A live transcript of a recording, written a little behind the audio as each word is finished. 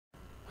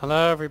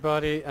Hello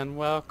everybody and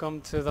welcome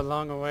to the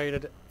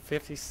long-awaited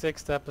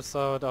 56th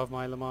episode of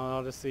my Mans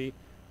Odyssey.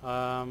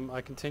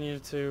 I continue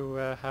to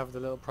have the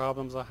little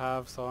problems I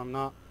have, so I'm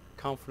not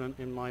confident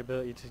in my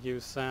ability to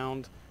use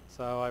sound,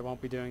 so I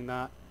won't be doing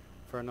that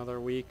for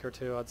another week or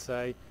two, I'd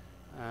say.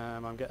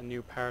 I'm getting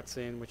new parts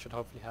in which should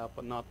hopefully help,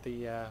 but not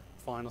the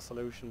final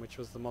solution, which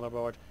was the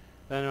motherboard.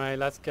 But anyway,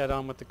 let's get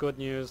on with the good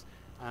news,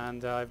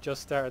 and I've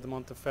just started the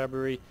month of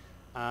February,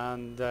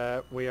 and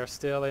we are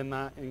still in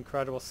that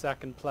incredible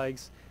second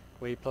place.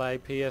 We play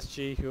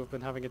PSG, who have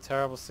been having a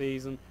terrible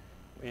season,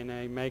 in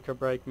a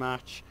make-or-break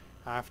match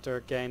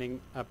after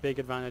gaining a big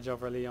advantage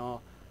over Lyon,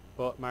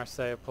 but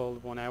Marseille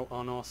pulled one out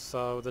on us.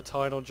 So the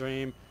title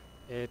dream,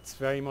 it's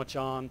very much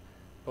on,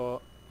 but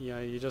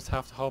you just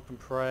have to hope and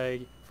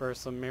pray for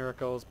some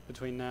miracles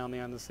between now and the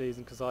end of the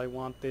season, because I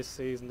want this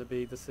season to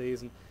be the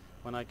season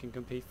when I can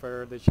compete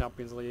for the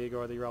Champions League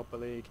or the Europa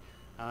League.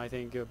 And I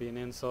think it would be an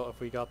insult if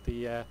we got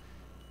the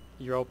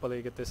Europa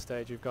League at this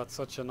stage. We've got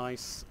such a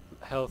nice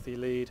healthy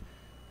lead.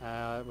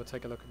 We'll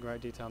take a look in great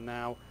detail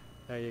now.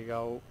 There you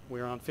go,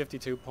 we're on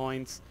 52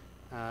 points,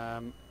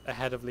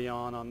 ahead of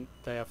Lyon.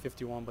 They have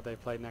 51, but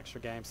they've played an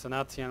extra game.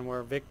 Saint-Etienne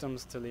were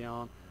victims to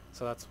Lyon,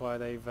 so that's why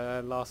they've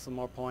lost some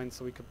more points,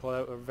 so we could pull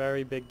out a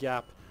very big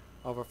gap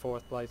over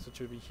fourth place,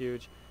 which would be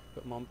huge.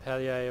 But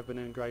Montpellier have been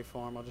in great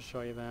form. I'll just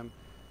show you them,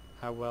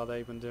 how well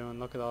they've been doing.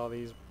 Look at all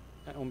these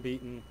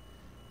unbeaten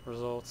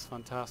results,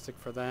 fantastic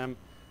for them.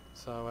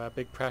 So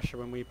big pressure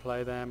when we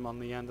play them on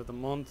the end of the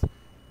month,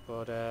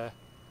 but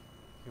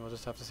we'll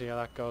just have to see how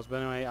that goes. But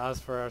anyway, as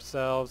for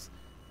ourselves,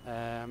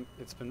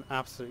 it's been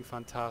absolutely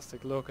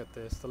fantastic. Look at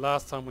this. The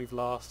last time we've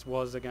lost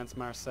was against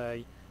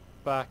Marseille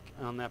back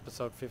on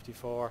episode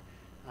 54,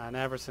 and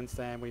ever since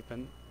then we've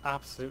been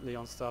absolutely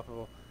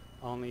unstoppable.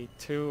 Only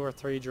 2 or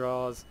 3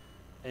 draws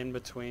in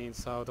between,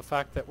 so the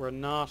fact that we're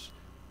not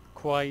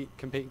quite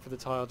competing for the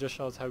title just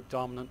shows how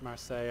dominant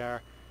Marseille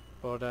are.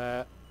 But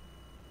the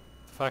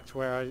fact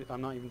where I'm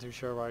not even too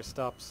sure where I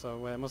stopped,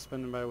 so it must have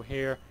been about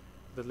here,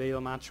 the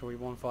Lille match where we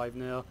won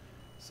 5-0.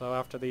 So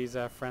after these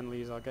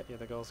friendlies, I'll get you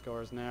the goal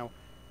scorers now.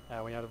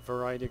 We had a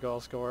variety of goal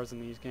scorers in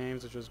these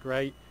games, which was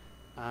great,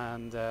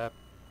 and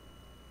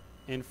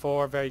in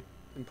 4 very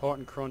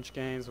important crunch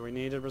games where we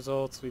needed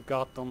results, we've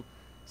got them.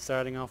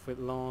 Starting off with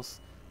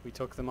Lens, we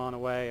took them on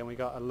away and we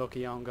got a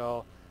lucky own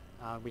goal,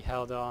 and we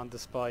held on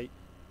despite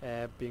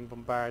being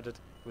bombarded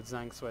with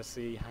Mans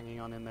Odyssey hanging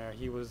on in there.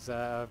 He was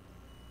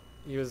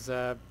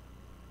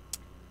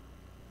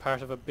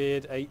part of a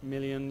bid, €8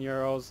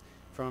 million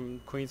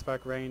from Queen's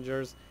Park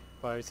Rangers,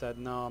 but I said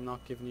no, I'm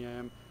not giving you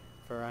him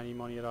for any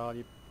money at all.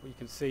 You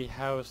can see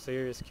how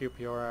serious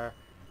QPR are.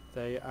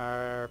 They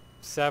are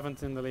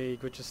 7th in the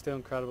league, which is still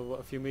incredible, but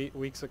a few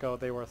weeks ago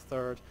they were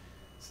 3rd,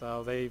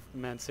 so they've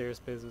meant serious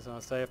business. And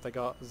I'll say if they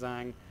got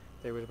Zhang,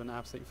 they would have been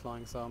absolutely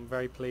flying. So I'm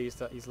very pleased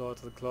that he's loyal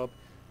to the club,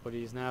 but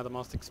he's now the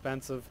most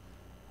expensive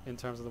in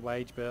terms of the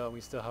wage bill, and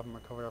we still haven't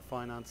recovered our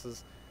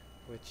finances,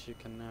 which you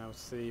can now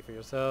see for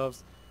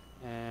yourselves.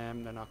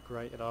 They're not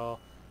great at all,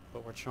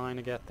 but we're trying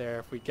to get there.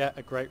 If we get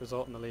a great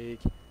result in the league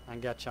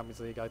and get Champions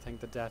League, I think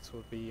the debts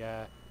would be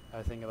a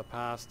thing of the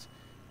past.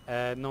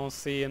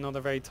 Nancy, another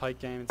very tight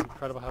game. It's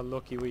incredible how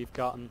lucky we've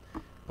gotten,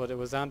 but it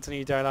was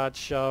Anthony Darlad's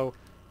show.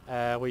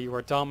 We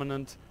were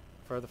dominant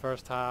for the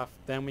first half,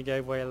 then we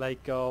gave away a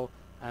late goal,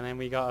 and then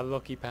we got a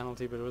lucky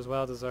penalty, but it was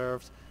well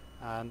deserved,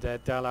 and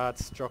Darlad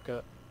struck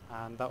it,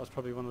 and that was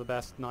probably one of the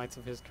best nights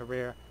of his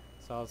career,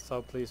 so I was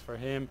so pleased for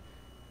him.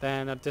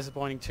 Then a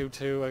disappointing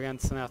 2-2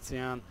 against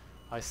Saint-Etienne.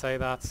 I say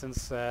that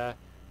since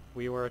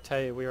we were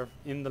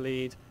in the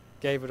lead,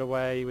 gave it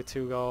away with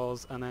 2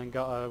 goals, and then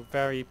got a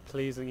very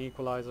pleasing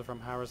equaliser from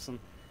Harrison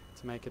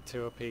to make it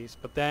 2 apiece.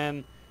 But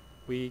then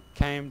we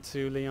came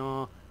to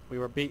Lyon. We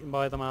were beaten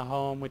by them at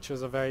home, which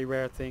was a very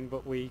rare thing,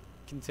 but we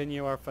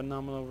continue our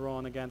phenomenal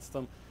run against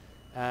them.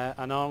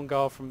 An own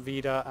goal from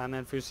Vida, and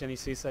then Fousseni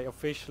Cisse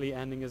officially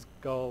ending his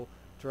goal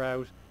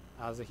drought,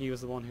 as he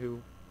was the one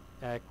who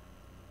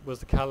was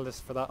the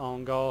catalyst for that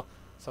own goal.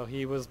 So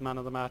he was man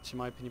of the match in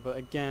my opinion. But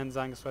again,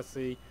 Mans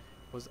Odyssey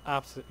was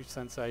absolutely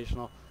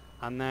sensational.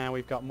 And now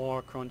we've got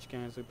more crunch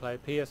games. We play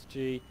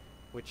PSG,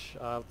 which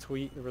I'll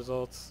tweet the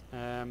results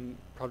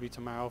probably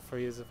tomorrow for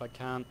you if I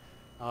can.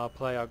 I'll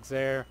play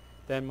Auxerre,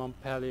 then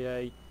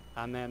Montpellier,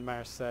 and then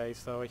Marseille.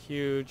 So a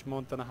huge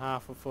month and a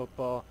half of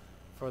football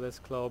for this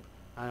club.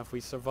 And if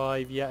we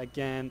survive yet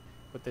again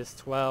with this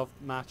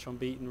 12-match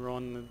unbeaten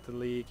run in the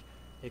league,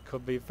 it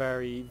could be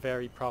very,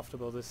 very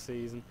profitable this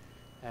season.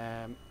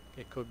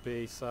 It could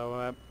be.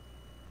 So,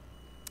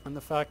 and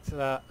the fact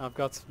that I've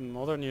got some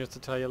other news to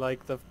tell you,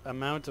 like the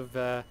amount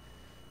of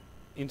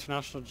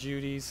international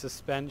duties,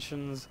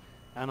 suspensions,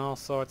 and all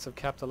sorts have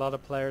kept a lot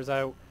of players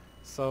out.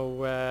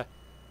 So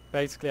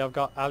basically I've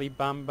got Ali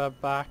Bamba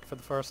back for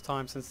the first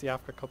time since the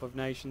Africa Cup of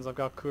Nations. I've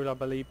got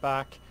Koulibaly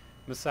back.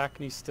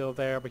 Masakni's still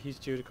there, but he's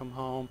due to come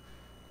home.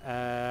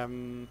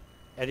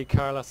 Eddie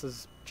Carlos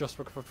has just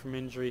recovered from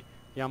injury.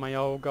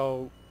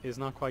 Yamayogo is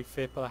not quite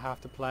fit, but I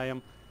have to play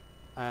him.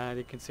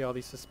 You can see all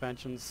these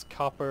suspensions.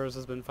 Coppers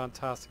has been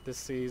fantastic this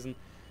season.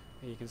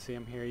 You can see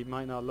him here. He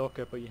might not look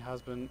it, but he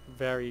has been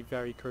very,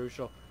 very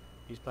crucial.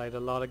 He's played a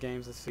lot of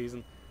games this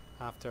season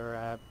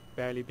after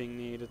barely being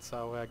needed,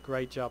 so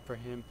great job for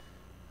him,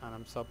 and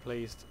I'm so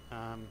pleased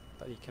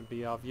that he can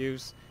be of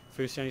use.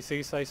 Fusiani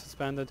Cisse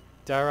suspended,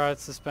 Derard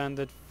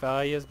suspended,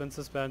 Fai has been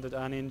suspended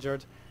and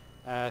injured,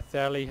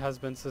 Therley has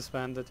been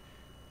suspended.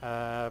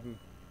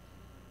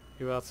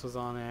 Who else was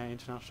on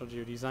international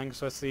duty? Zhang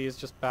Suesi is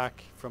just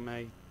back from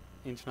a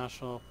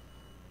international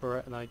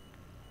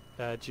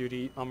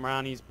duty.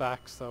 Omrani's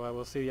back, so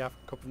we'll see the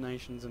African Cup of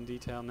Nations in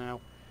detail now.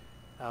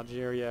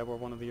 Algeria were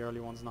one of the early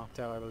ones knocked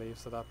out, I believe,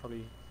 so that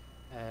probably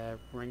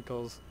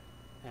wrinkles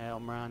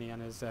Omrani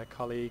and his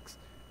colleagues.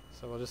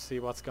 So we'll just see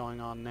what's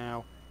going on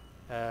now.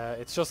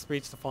 It's just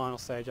reached the final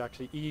stage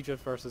actually.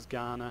 Egypt versus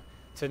Ghana.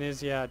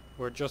 Tunisia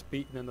were just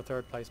beaten in the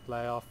third place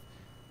playoff,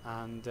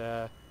 and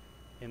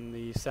in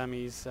the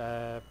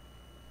semis,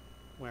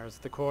 whereas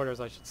the quarters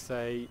I should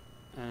say,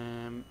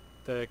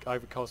 the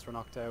Ivory Coast were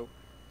knocked out.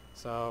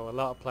 So a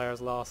lot of players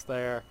lost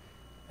there.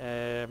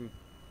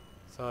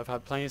 So I've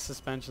had plenty of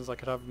suspensions. I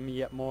could have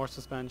yet more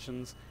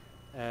suspensions,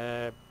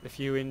 a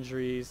few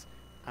injuries,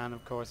 and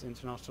of course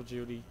international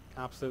duty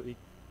absolutely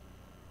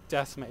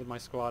decimated my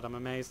squad. I'm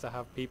amazed to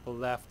have people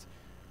left.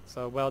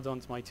 So well done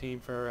to my team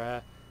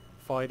for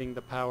fighting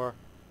the power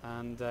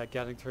and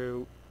getting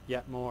through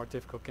yet more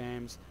difficult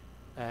games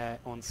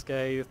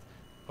unscathed.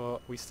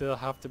 But we still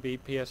have to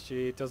beat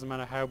PSG. It doesn't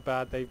matter how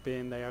bad they've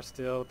been, they are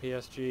still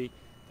PSG.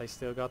 They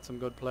still got some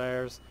good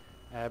players.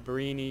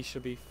 Barini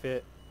should be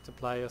fit to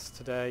play us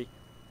today.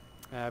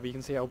 But you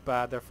can see how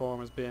bad their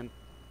form has been.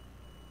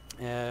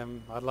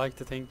 I'd like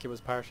to think it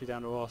was partially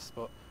down to us,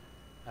 but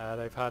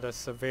they've had a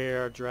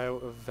severe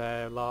drought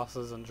of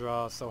losses and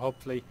draws, so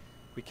hopefully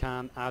we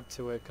can add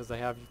to it, because they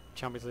have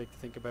Champions League to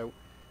think about,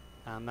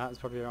 and that is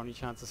probably their only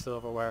chance of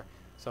silverware.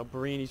 So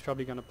Barini's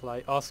probably going to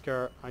play.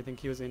 Oscar, I think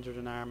he was injured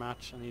in our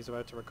match and he's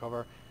about to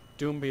recover.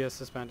 Doumbia is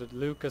suspended.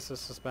 Lucas is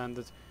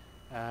suspended.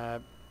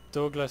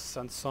 Douglas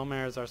and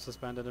Summers are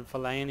suspended, and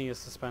Fellaini is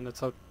suspended.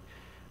 So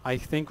I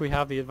think we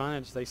have the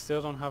advantage. They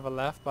still don't have a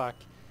left back,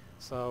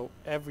 so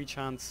every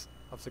chance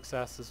of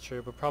success is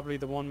true. But probably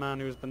the one man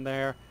who's been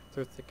there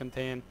through thick and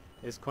thin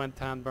is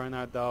Quentin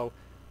Bernardo.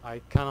 I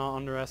cannot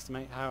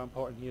underestimate how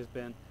important he has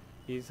been.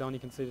 He's only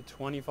conceded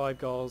 25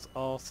 goals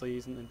all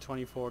season in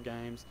 24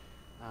 games,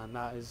 and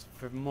that is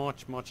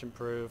much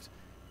improved.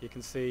 You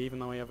can see, even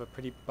though we have a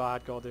pretty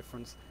bad goal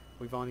difference,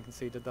 we've only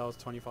conceded those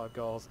 25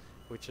 goals,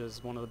 which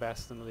is one of the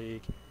best in the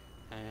league.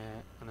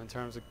 And in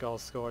terms of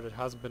goals scored, it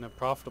hasn't been a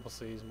profitable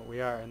season, but we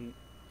are in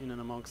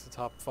and amongst the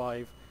top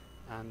 5,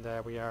 and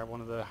we are one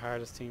of the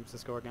hardest teams to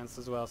score against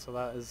as well, so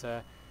that is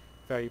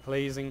very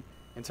pleasing.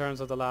 In terms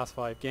of the last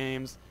 5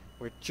 games,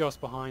 we're just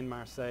behind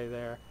Marseille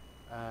there.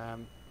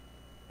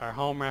 Our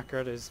home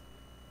record is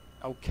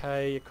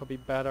okay, it could be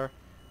better.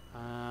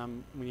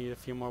 We need a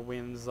few more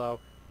wins though,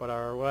 but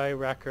our away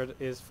record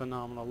is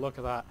phenomenal. Look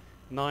at that,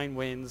 9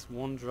 wins,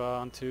 1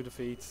 draw and 2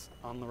 defeats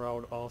on the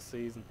road all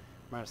season.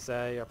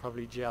 Marseille are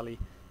probably jelly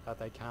that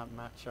they can't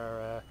match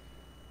our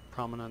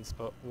prominence,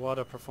 but what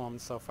a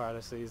performance so far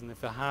this season.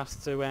 If it has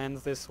to end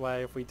this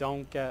way, if we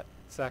don't get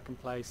second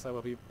place, I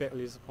will be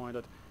bitterly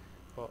disappointed,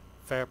 but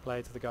fair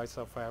play to the guys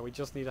so far. We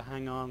just need to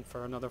hang on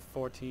for another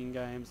 14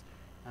 games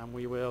and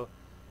we will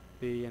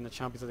be in the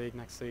Champions League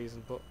next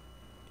season. But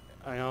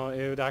I know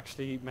it would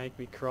actually make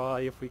me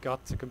cry if we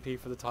got to compete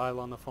for the title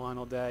on the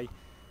final day,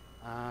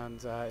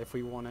 and if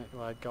we won it,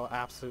 well, I'd go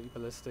absolutely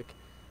ballistic.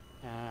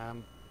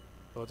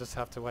 We'll just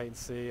have to wait and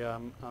see.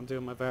 I'm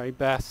doing my very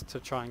best to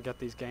try and get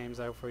these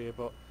games out for you,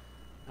 but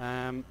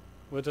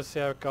we'll just see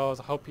how it goes.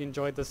 I hope you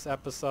enjoyed this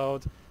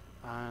episode,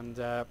 and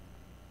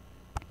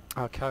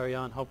I'll carry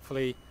on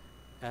hopefully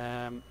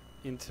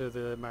into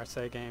the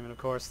Marseille game. And of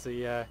course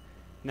the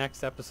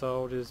next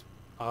episode is,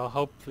 I'll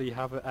hopefully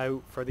have it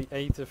out for the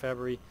 8th of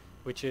February,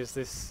 which is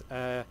this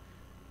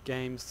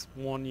game's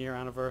 1-year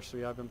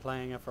anniversary. I've been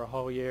playing it for a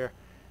whole year,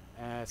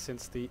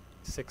 since the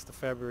 6th of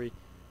February,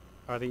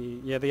 or the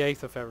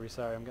 8th of February,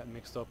 sorry, I'm getting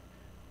mixed up,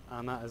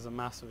 and that is a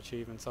massive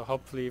achievement. So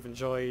hopefully you've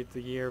enjoyed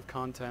the year of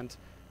content,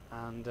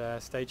 and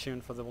stay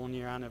tuned for the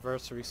 1-year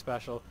anniversary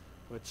special,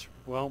 which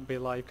won't be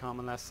live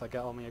com unless I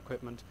get all my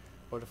equipment,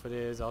 but if it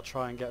is, I'll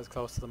try and get as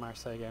close to the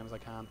Marseille game as I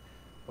can.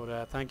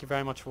 But thank you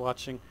very much for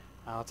watching.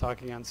 I'll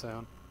talk again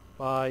soon.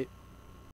 Bye.